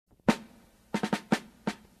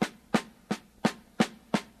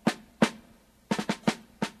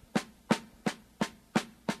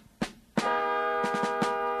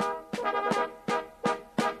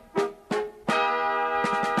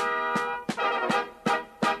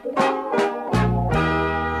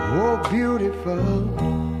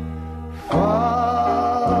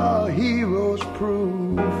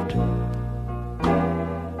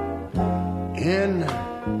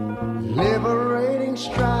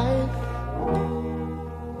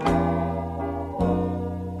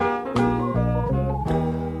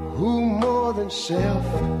himself.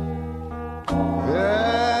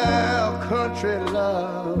 Well, country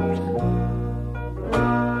loved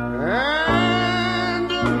and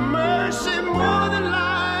mercy more than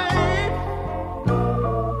life.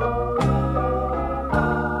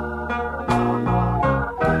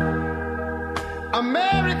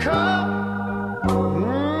 America,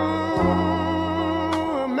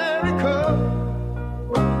 America,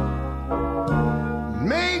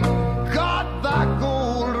 make God thy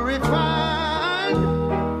gold refine,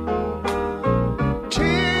 till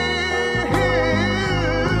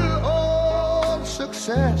all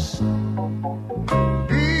success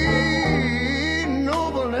be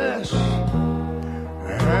nobleness,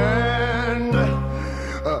 and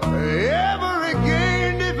every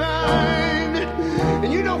gain divine.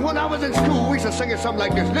 And you know, when I was in school, we used to sing something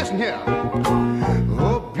like this. Listen here.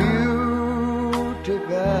 Oh, beautiful,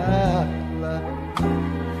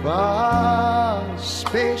 far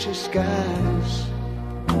spacious skies,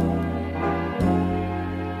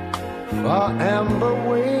 far amber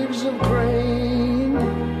waves of grain,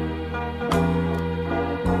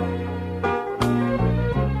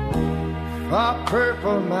 far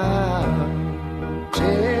purple mountain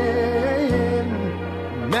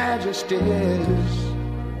majesties,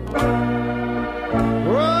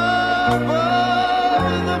 above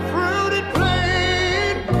the fruited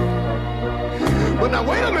plain. But now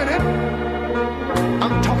wait a minute,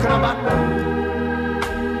 I'm talking about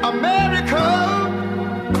America,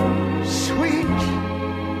 sweet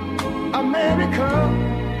America.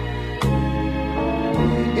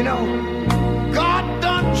 You know, God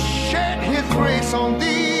done shed his grace on thee.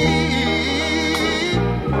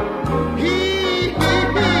 He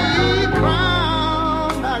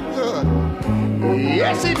crowned thy good.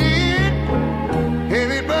 Yes, he did.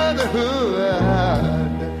 Heavy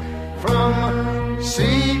brotherhood from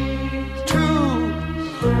sea to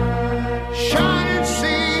shining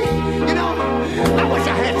sea. You know, I wish I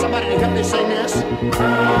had somebody to help me sing this.